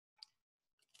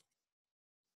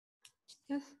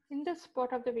Yes, in this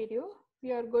part of the video,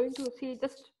 we are going to see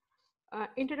just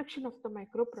introduction of the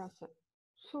microprocessor.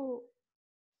 So,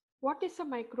 what is a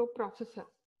microprocessor?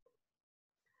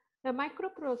 A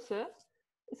microprocessor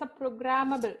is a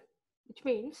programmable, which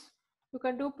means you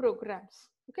can do programs.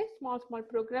 Okay, small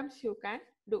programs you can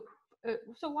do.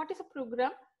 So, what is a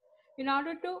program? In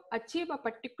order to achieve a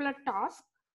particular task,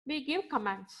 we give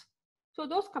commands. So,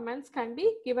 those commands can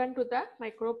be given to the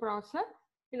microprocessor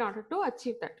in order to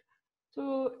achieve that.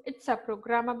 So, it's a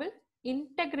programmable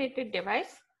integrated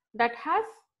device that has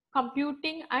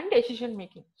computing and decision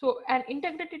making. So, an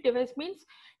integrated device means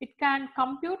it can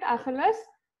compute as well as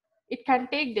it can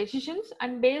take decisions,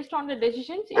 and based on the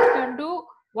decisions it can do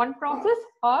one process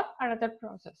or another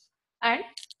process. And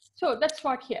so that's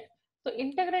what here. So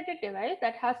integrated device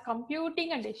that has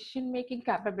computing and decision making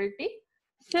capability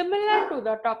similar to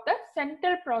that of the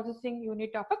central processing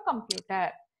unit of a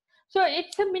computer. So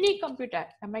it's a mini computer.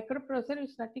 A microprocessor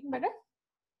is nothing but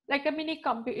like a mini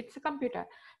computer. It's a computer.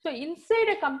 So inside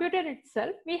a computer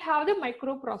itself we have the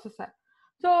microprocessor.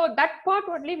 So that part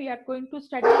only we are going to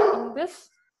study in this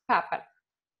paper.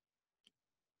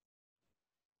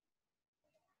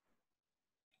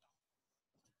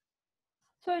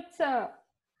 So it's a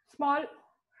small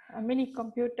mini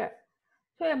computer.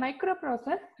 So a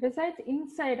microprocessor resides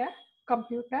inside a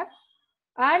computer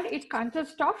and it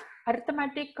consists of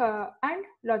arithmetic and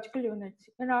logical units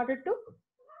in order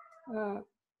to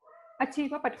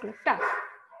achieve a particular task.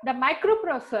 The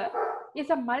microprocessor is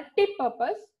a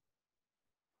multi-purpose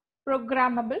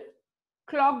programmable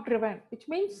clock driven, which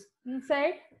means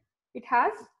inside it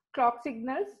has clock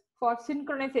signals for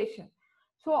synchronization.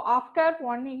 So after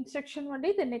one instruction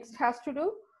only, the next has to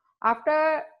do,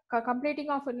 after completing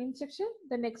of an instruction,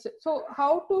 the next. So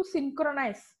how to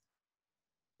synchronize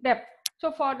them?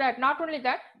 So for that, not only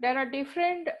that, there are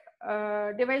different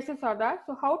devices are there.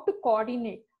 So how to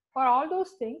coordinate for all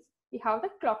those things? We have the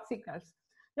clock signals.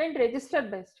 Then register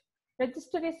based.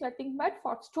 Register is nothing but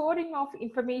for storing of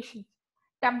information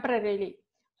temporarily.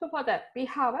 So for that, we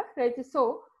have a register.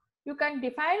 So you can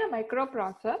define a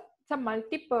microprocessor. It's a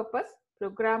multi-purpose,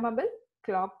 programmable,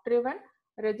 clock-driven,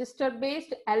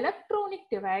 register-based electronic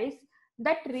device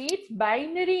that reads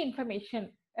binary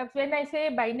information. When I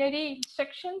say binary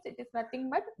instructions, it is nothing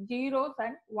but zeros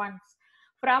and ones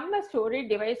from a storage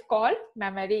device called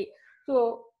memory.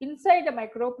 So inside the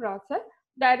microprocessor,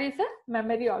 there is a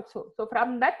memory also. So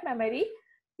from that memory,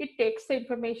 it takes the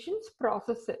information,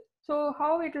 process it. So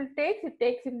how it will take? It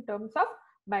takes in terms of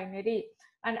binary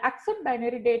and accept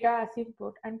binary data as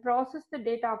input and process the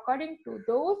data according to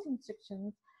those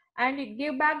instructions, and it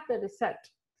give back the result.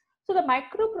 So the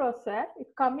microprocessor, it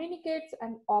communicates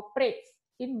and operates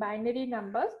in binary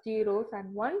numbers, zeros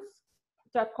and ones,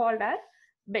 which are called as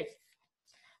bits.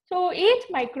 So each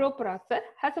microprocessor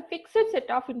has a fixed set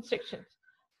of instructions.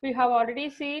 We have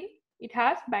already seen it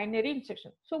has binary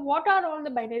instructions. So what are all the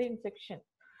binary instructions?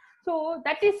 So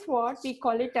that is what we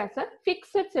call it as a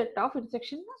fixed set of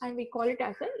instructions, and we call it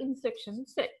as an instruction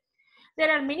set. There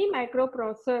are many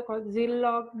microprocessors called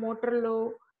Zilog,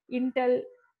 Motorola, Intel,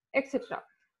 etc.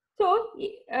 So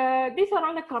these are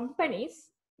all the companies.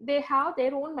 They have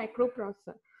their own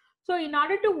microprocessor. So in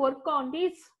order to work on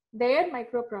their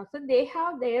microprocessor, they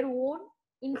have their own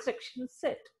instruction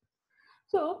set.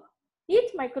 So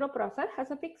each microprocessor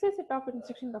has a fixed set of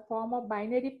instructions in the form of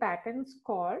binary patterns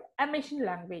called a machine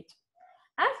language.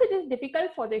 As it is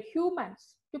difficult for the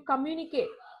humans to communicate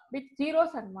with zeros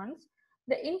and ones,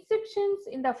 the instructions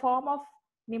in the form of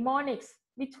mnemonics,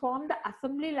 which form the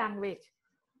assembly language,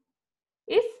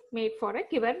 is made for a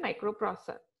given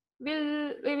microprocessor.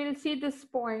 We will see this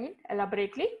point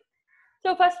elaborately.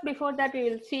 So first, before that, we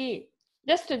will see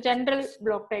just a general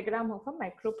block diagram of a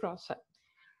microprocessor.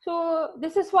 So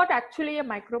this is what actually a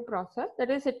microprocessor,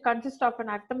 that is, it consists of an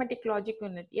arithmetic logic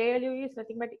unit. ALU is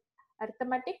nothing but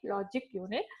arithmetic logic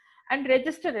unit and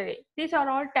register array. These are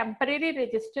all temporary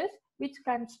registers which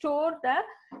can store the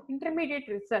intermediate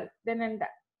result.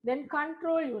 Then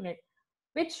control unit,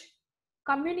 which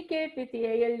communicate with the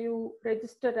ALU,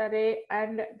 register array,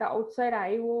 and the outside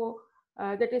IO,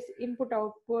 that is input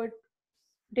output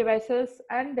devices,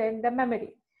 and then the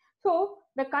memory. So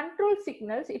the control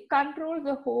signals, it controls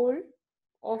the whole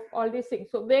of all these things.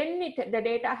 So when the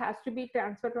data has to be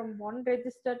transferred from one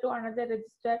register to another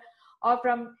register, or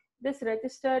from this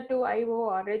register to IO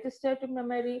or register to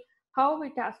memory, how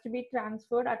it has to be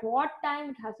transferred, at what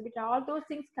time it has to be, all those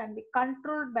things can be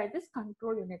controlled by this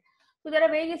control unit. So there are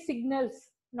various signals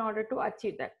in order to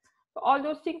achieve that. So all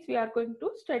those things we are going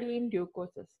to study in due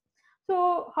courses.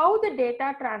 So how the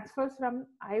data transfers from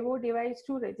IO device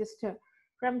to register,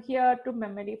 from here to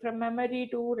memory, from memory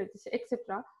to register,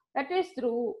 etc. That is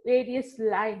through various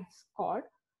lines called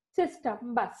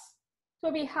system bus. So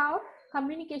we have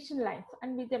communication lines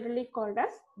and we generally called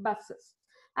as buses.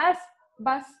 As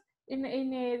bus in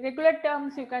a regular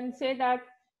terms, you can say that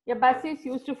a bus is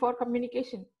used for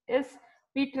communication. Yes,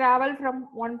 we travel from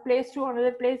one place to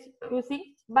another place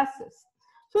using buses.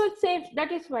 So it's safe.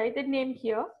 That is why the name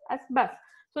here as bus.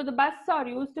 So the buses are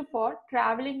used for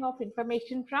traveling of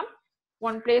information from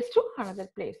one place to another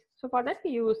place. So for that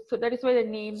we use, so that is why the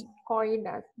name coined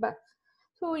as bus.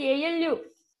 So ALU,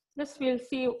 this we'll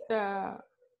see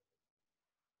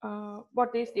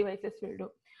what these devices will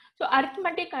do. So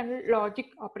arithmetic and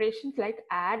logic operations like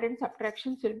add and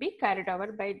subtractions will be carried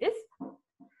over by this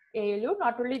ALU.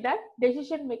 Not only that,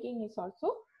 decision making is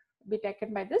also be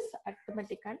taken by this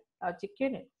arithmetic and logic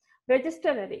unit. Register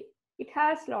array, it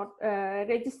has lot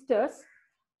registers.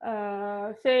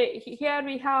 Say here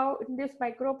we have in this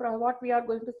what we are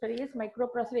going to study is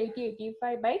microprocessor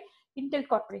 8085 by Intel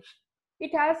Corporation.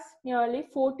 It has nearly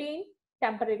 14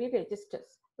 temporary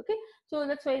registers. Okay, so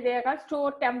that's why they are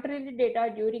store temporary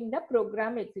data during the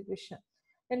program execution.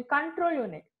 Then control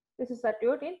unit, this is a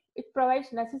unit. It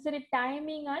provides necessary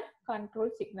timing and control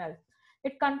signals.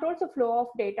 It controls the flow of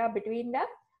data between the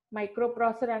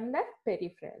microprocessor and the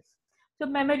peripherals. So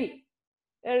memory,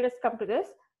 let's come to this.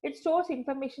 It stores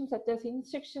information such as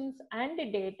instructions and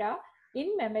data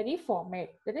in memory format,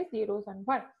 that is zeros and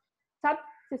ones.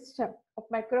 Subsystem of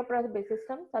microprocessor based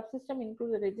system. Subsystem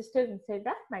includes the register inside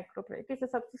the microprocessor. It is a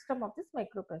subsystem of this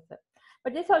microprocessor,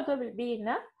 but this also will be in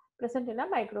a present in a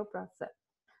microprocessor.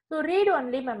 So read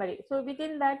only memory. So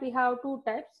within that we have two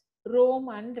types, ROM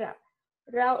and RAM.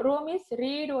 ROM is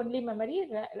read only memory,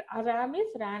 RAM is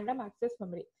random access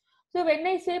memory. So when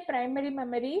I say primary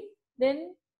memory,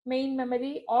 then main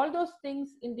memory, all those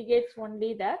things indicates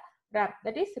only the RAM,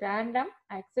 that is random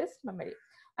access memory.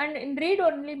 And in read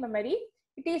only memory,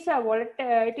 it is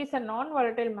a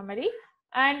non-volatile memory.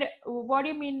 And what do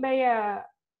you mean by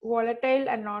volatile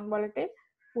and non-volatile?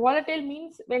 Volatile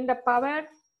means when the power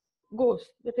goes,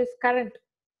 that is current,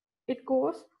 it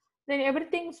goes, then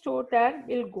everything stored there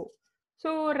will go.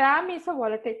 So RAM is a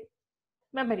volatile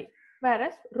memory,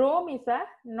 whereas ROM is a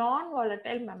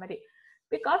non-volatile memory,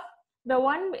 because the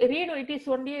one read, it is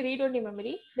only a read-only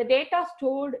memory. The data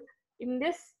stored in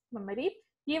this memory,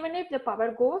 even if the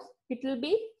power goes, it will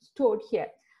be stored here.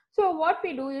 So what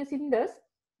we do is in this,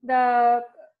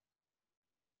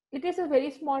 it is a very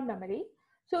small memory.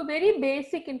 So very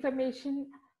basic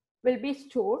information will be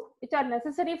stored, which are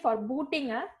necessary for booting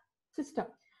a system.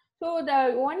 So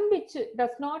the one which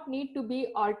does not need to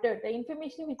be altered, the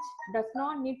information which does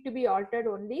not need to be altered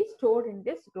only stored in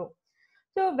this ROM.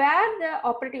 So where the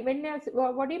operating,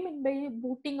 what do you mean by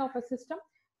booting of a system?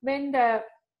 When the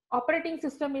operating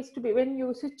system is to be, when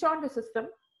you switch on the system,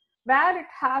 where it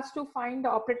has to find the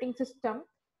operating system,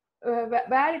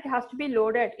 where it has to be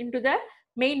loaded into the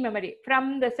main memory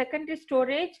from the secondary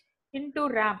storage into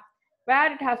RAM,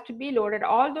 where it has to be loaded.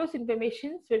 All those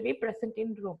informations will be present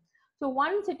in ROM. So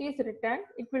once it is written,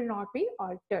 it will not be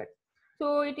altered.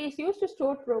 So it is used to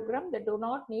store programs that do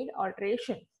not need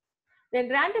alterations. Then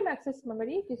random access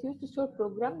memory, it is used to store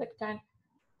programs that can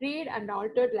read and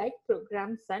altered like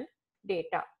programs and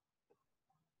data.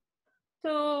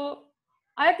 So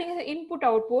other thing is input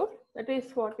output. That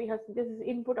is what we have. This is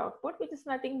input output, which is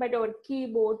nothing but our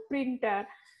keyboard, printer,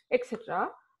 etc.,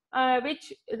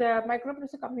 which the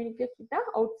microprocessor communicates with the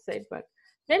outside world.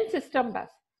 Then system bus.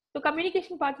 So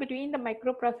communication path between the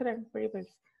microprocessor and peripherals.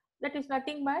 That is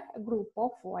nothing but a group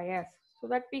of wires. So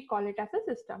that we call it as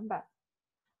a system bus.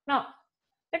 Now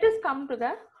let us come to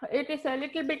the, it is a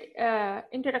little bit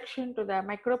introduction to the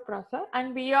microprocessor,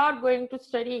 and we are going to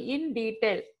study in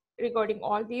detail regarding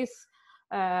all these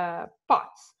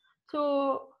parts.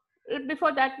 So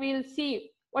before that, we'll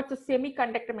see what's a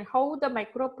semiconductor, how the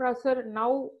microprocessor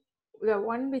now, the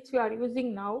one which we are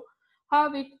using now,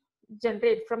 how it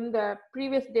generates from the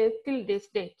previous days till this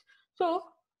date. So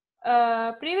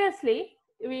previously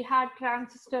we had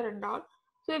transistor and all.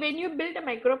 So when you build a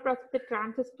microprocessor, the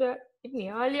transistor, it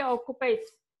nearly occupies,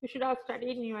 you should have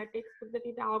studied in your textbook that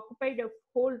it occupied a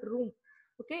whole room.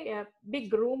 Okay, a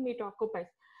big room it occupies.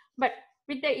 But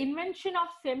with the invention of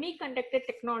semiconductor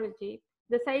technology,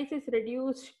 the size is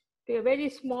reduced to a very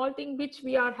small thing which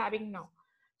we are having now.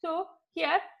 So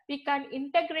here we can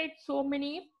integrate so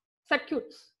many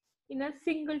circuits in a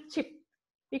single chip.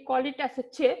 We call it as a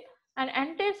chip. An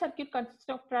entire circuit consists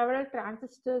of several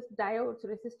transistors, diodes,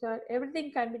 resistors,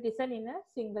 everything can be designed in a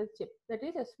single chip. That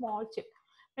is a small chip.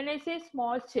 When I say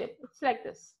small chip, it's like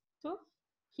this. So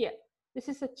here, this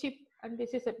is a chip and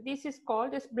this is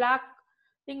called this black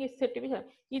thing is said to be,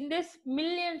 in this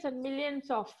millions and millions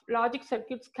of logic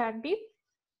circuits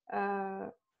uh,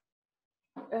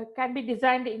 can be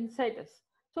designed inside us.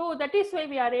 So that is why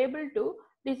we are able to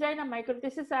design a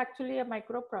this is actually a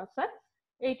microprocessor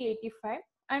 8085,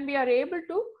 and we are able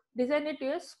to design it to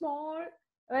a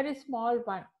very small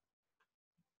one.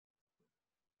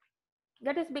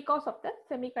 That is because of the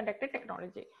semiconductor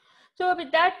technology. So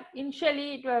with that,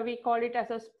 initially we call it as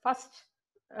a first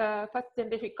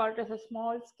generation, we call it as a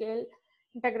small scale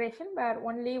integration, where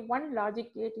only one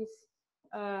logic gate is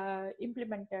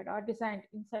implemented or designed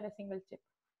inside a single chip.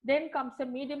 Then comes a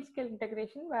medium scale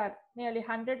integration, where nearly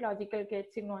 100 logical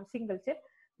gates in one single chip.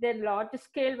 Then large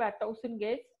scale, where 1000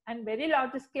 gates, and very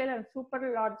large scale and super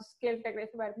large scale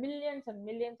integration, where millions and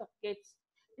millions of gates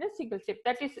in a single chip.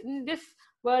 That is in this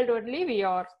world only we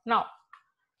are now.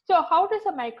 So how does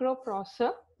a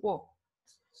microprocessor work?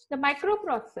 The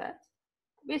microprocessor,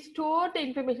 we store the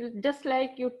information just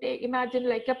like you imagine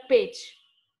like a page.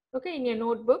 Okay, in your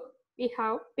notebook we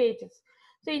have pages.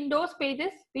 So in those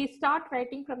pages we start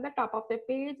writing from the top of the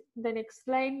page, the next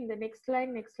line, the next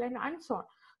line, next line, and so on.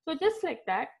 So just like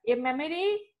that, a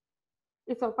memory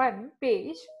is a one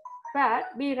page where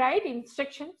we write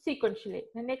instructions sequentially.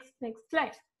 The next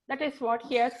line. That is what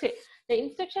here say. The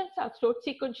instructions are stored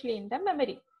sequentially in the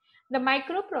memory. The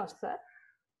microprocessor,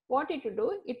 what it will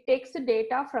do, it takes the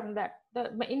data from that.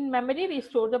 In memory, we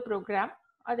store the program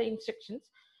or the instructions.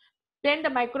 Then the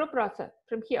microprocessor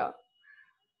from here,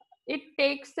 it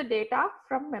takes the data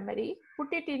from memory,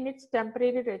 put it in its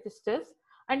temporary registers,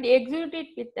 and execute it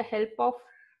with the help of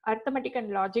arithmetic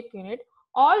and logic unit.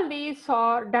 All these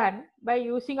are done by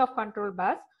using of control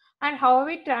bus, and how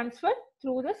we transfer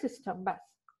through the system bus.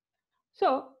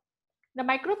 So the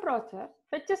microprocessor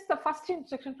fetches the first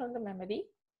instruction from the memory,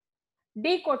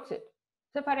 decodes it.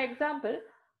 So for example,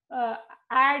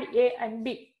 add A and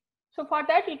B. So for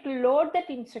that, it will load that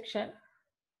instruction.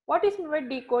 What is meant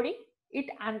by decoding? It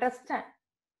understands.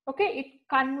 Okay, it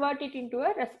convert it into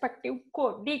a respective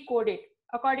code, decode it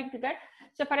according to that.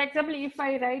 So for example, if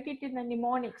I write it in a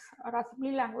mnemonics or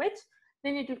assembly language,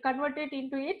 then it will convert it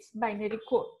into its binary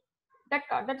code.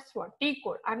 That's what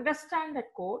decode. Understand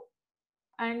that code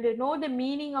and know the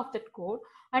meaning of that code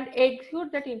and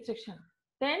execute that instruction.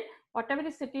 Then whatever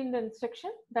is set in the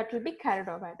instruction, that will be carried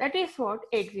over. That is what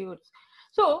executes.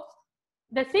 So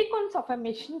the sequence of a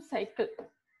machine cycle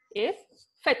is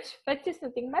fetch. Fetch is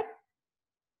nothing but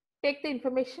take the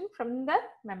information from the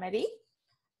memory,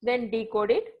 then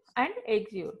decode it and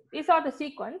execute. These are the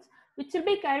sequence which will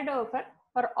be carried over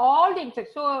for all the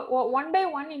instructions. So one by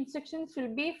one instructions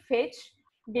will be fetched,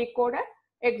 decoded,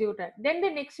 executed. Then the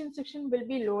next instruction will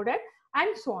be loaded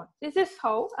and so on. This is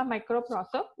how a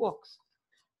microprocessor works.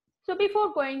 So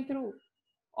before going through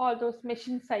all those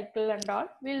machine cycle and all,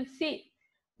 we'll see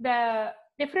the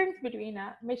difference between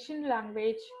a machine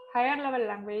language, higher level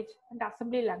language, and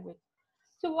assembly language.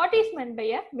 So what is meant by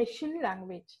a machine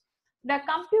language? The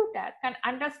computer can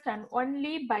understand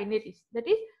only binaries, that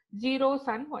is zeros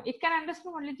and one. It can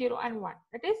understand only 0 and 1,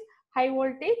 that is high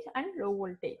voltage and low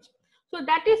voltage. So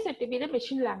that is said to be the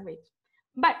machine language.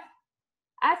 But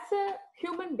as a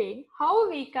human being, how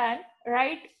we can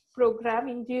write program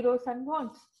in zeros and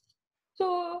ones?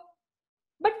 So,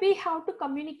 but we have to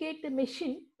communicate the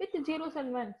machine with the zeros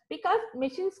and ones, because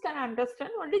machines can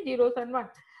understand only zeros and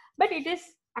ones. But it is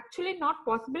actually not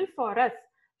possible for us.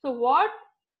 So what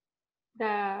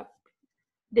the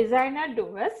designer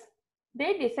do is,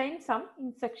 they design some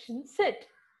instruction set.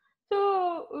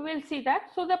 So we will see that.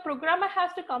 So the programmer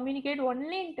has to communicate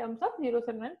only in terms of zeros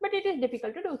and ones, but it is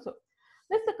difficult to do so.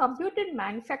 Thus the computer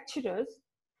manufacturers,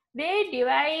 they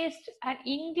devised an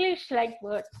English-like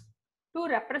words to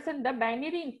represent the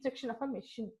binary instruction of a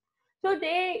machine. So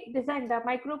they designed the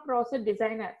microprocessor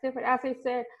designer. So as I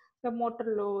said, the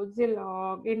Motorola,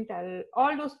 Zilog, Intel,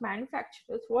 all those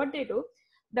manufacturers, what they do,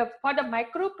 for the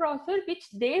microprocessor which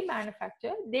they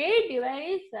manufacture, they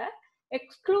devise a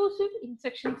exclusive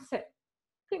instruction set,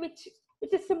 okay,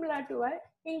 which is similar to a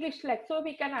English like. So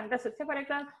we can understand. Say for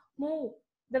example, move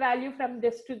the value from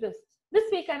this to this. This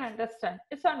we can understand.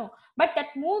 Yes or no? But that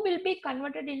move will be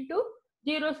converted into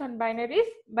zeros and binaries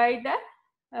by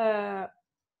the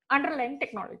underlying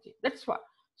technology. That's what.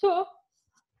 So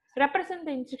represent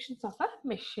the instructions of a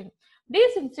machine.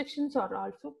 These instructions are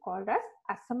also called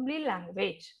as assembly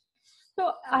language.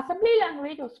 So assembly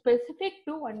language was specific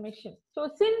to one machine. So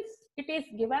since it is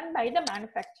given by the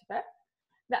manufacturer,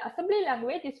 the assembly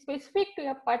language is specific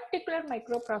to a particular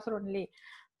microprocessor only.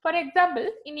 For example,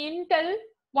 in Intel,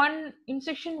 one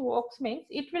instruction works means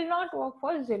it will not work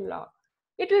for Zilog.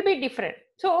 It will be different.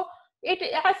 So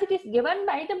as it is given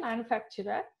by the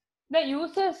manufacturer, the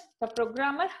users, the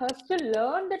programmer has to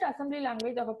learn that assembly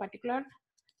language of a particular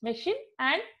machine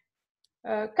and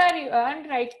carry and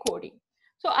write coding.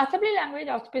 So assembly language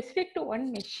are specific to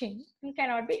one machine and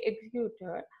cannot be executed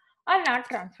or not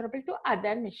transferable to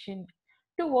other machine.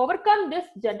 To overcome this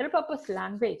general purpose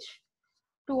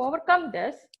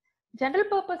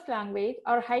language,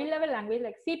 or high level language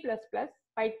like C++,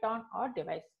 Python or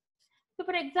device. So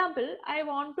for example, I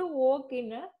want to work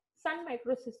in a Sun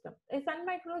microsystem. A Sun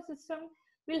microsystem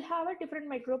will have a different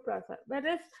microprocessor,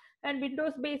 whereas a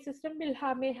Windows based system may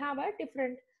have a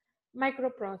different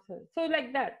microprocessor. So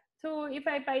like that. So if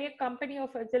I buy a company of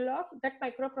a Zillow, that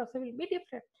microprocessor will be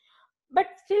different. But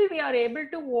still we are able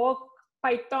to work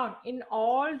Python in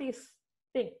all these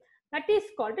things. That is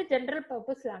called a general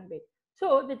purpose language.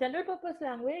 So the general purpose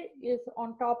language is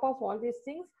on top of all these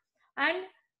things, and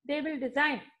they will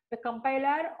design the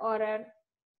compiler or an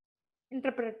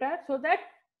interpreter so that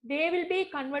they will be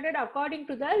converted according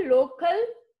to the local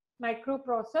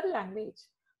microprocessor language.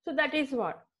 So that is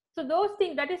what. So those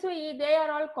things, that is why they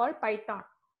are all called Python.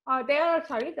 They are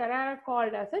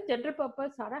called as a general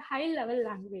purpose or a high level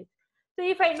language. So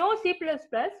if I know C++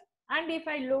 and if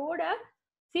I load a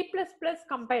C++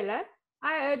 compiler,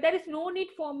 there is no need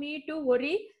for me to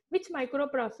worry which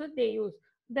microprocessor they use.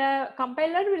 The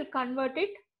compiler will convert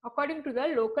it according to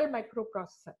the local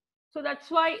microprocessor. So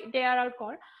that's why they are all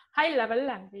called high level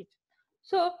language.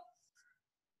 So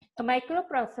a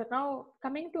microprocessor, now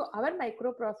coming to our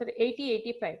microprocessor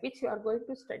 8085, which you are going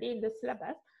to study in the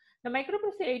syllabus. The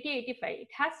microprocessor 8085, it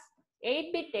has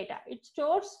 8-bit data. It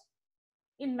stores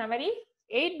in memory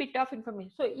 8-bit of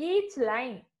information. So each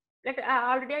line, like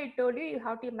already I told you, you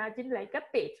have to imagine like a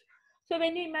page. So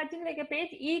when you imagine like a page,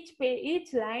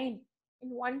 each line in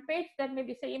one page, then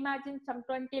maybe say imagine some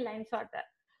 20 lines are there.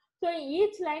 So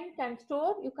each line can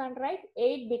store, you can write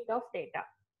 8-bit of data.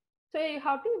 So you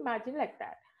have to imagine like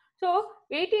that. So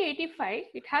 8085,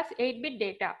 it has 8-bit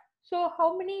data. So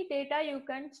how many data you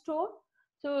can store?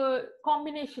 So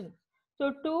combination.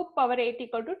 So 2 power 8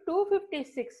 equal to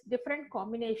 256 different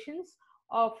combinations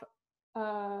of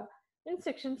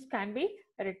instructions can be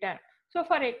written. So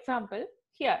for example,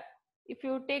 here, if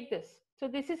you take this, so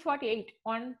this is what 8,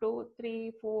 1, 2,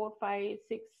 3, 4, 5,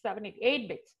 6, 7, 8, 8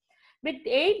 bits. With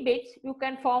 8 bits, you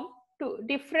can form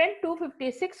different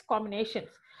 256 combinations.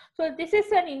 So this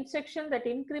is an instruction that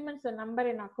increments the number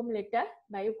in accumulator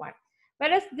by 1.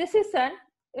 Whereas this is an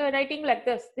writing like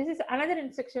this. This is another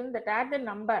instruction that add the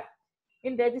number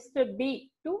in register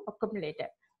B to accumulator.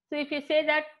 So if you say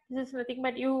that this is nothing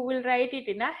but you will write it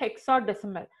in a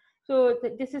hexadecimal. So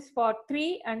this is for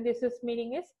 3 and this is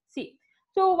meaning is C.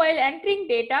 So while entering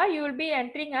data, you will be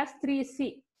entering as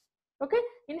 3C. Okay,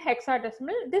 in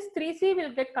hexadecimal, this 3C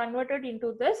will get converted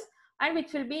into this, and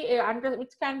which will be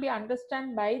which can be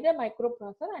understood by the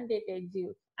microprocessor and it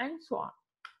executes and so on.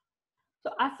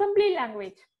 So assembly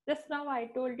language. Just now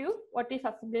I told you what is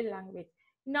assembly language.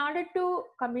 In order to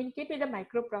communicate with the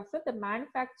microprocessor, the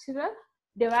manufacturer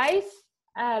devise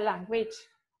a language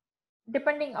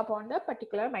depending upon the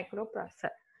particular microprocessor.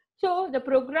 So the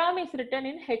program is written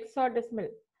in hexadecimal.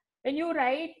 When you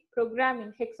write program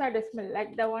in hexadecimal,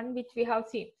 like the one which we have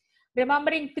seen,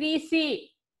 remembering 3C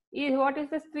is, what is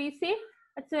this 3C?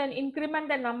 It's an increment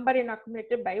the number in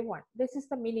accumulator by 1. This is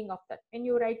the meaning of that when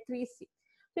you write 3C.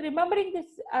 So remembering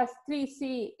this as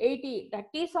 3C, 80, that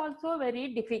is also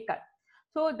very difficult.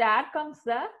 So there comes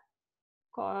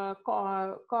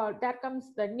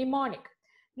the mnemonic.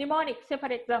 Mnemonic, say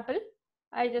for example,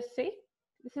 I just say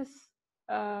this is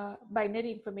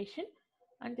binary information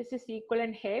and this is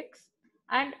equivalent hex,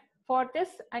 and for this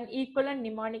an equivalent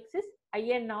mnemonics is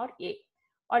INR A.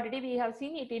 Already we have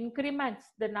seen it increments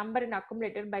the number in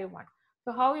accumulator by 1.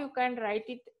 So how you can write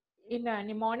it in a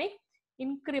mnemonic?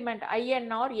 Increment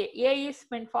INR A. A is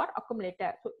meant for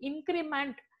accumulator. So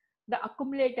increment the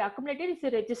accumulator. Accumulator is a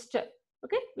register,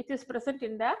 okay, which is present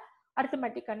in the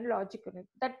arithmetic and logic unit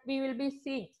that we will be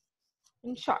seeing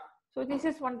in short. So this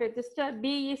is one register,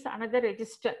 B is another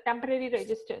register, temporary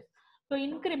registers. So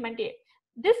increment A.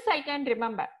 This I can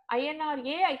remember, INR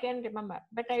A I can remember,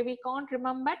 but we can't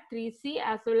remember 3C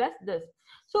as well as this.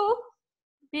 So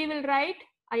we will write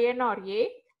INR A,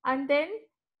 and then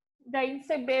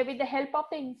with the help of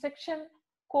the instruction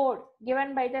code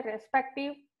given by the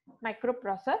respective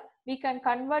microprocessor, we can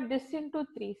convert this into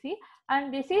 3C,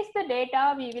 and this is the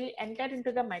data we will enter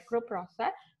into the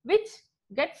microprocessor, which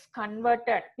gets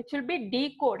converted, which will be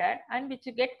decoded and which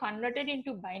will get converted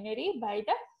into binary by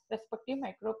the respective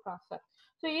microprocessor.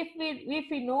 So if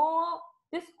we know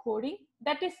this coding,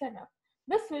 that is enough.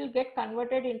 This will get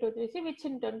converted into 3C, which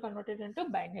in turn converted into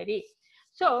binary.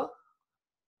 So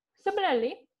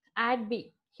similarly, add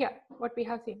B. Here, what we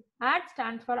have seen, add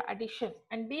stands for addition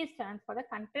and B stands for the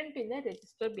content in the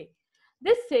register B.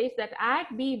 This says that add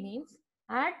B means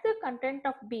add the content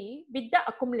of B with the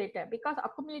accumulator, because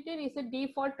accumulator is a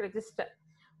default register.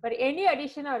 For any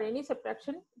addition or any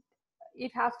subtraction,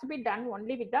 it has to be done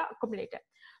only with the accumulator.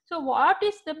 So what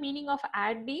is the meaning of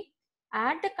add B?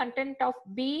 Add the content of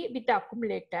B with the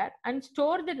accumulator and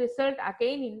store the result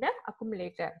again in the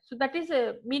accumulator. So that is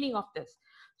the meaning of this.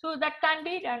 So that can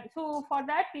be done. So for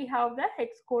that we have the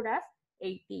hex code as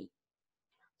 80.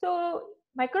 So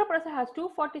microprocessor has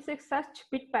 246 such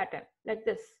bit pattern like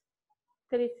this,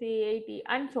 3C, 80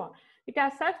 and so on. It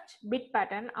has such bit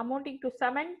pattern amounting to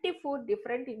 74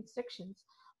 different instructions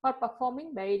for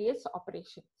performing various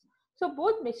operations. So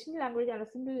both machine language and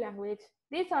assembly language,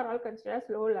 these are all considered as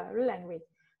low level language.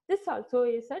 This also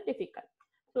is a difficult.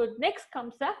 So next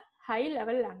comes the high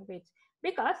level language,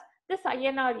 because this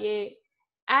INRA,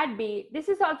 add B, this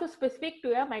is also specific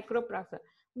to a microprocessor.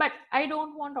 But I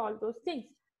don't want all those things.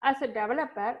 As a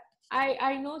developer,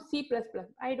 I know C++.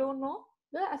 I don't know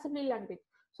the assembly language.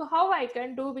 So how I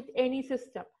can do with any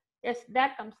system? Yes,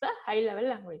 that comes the high level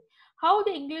language. How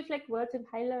the English like words in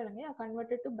high level language are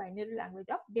converted to binary language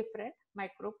of different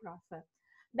microprocessor.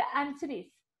 The answer is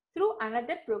through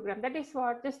another program. That is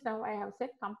what just now I have said,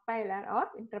 compiler or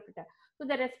interpreter. So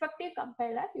the respective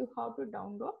compiler you have to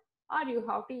download or you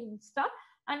have to install,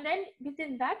 and then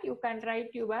within that you can write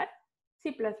your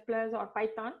C++ or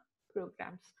Python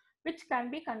programs, which can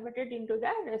be converted into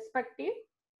the respective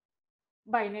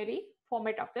binary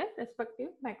format of the respective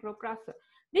microprocessor.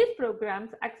 These programs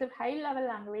accept high-level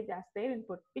language as their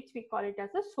input, which we call it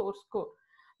as a source code.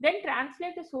 Then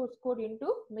translate the source code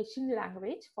into machine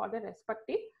language for the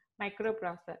respective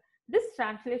microprocessor. This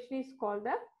translation is called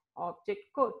the object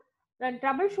code. Then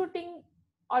troubleshooting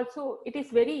also, it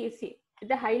is very easy with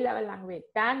the high-level language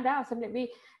than the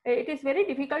assembly. It is very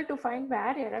difficult to find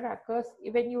where error occurs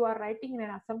when you are writing in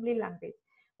an assembly language,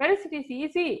 whereas it is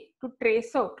easy to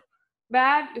trace out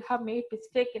where you have made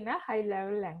mistake in a high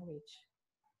level language.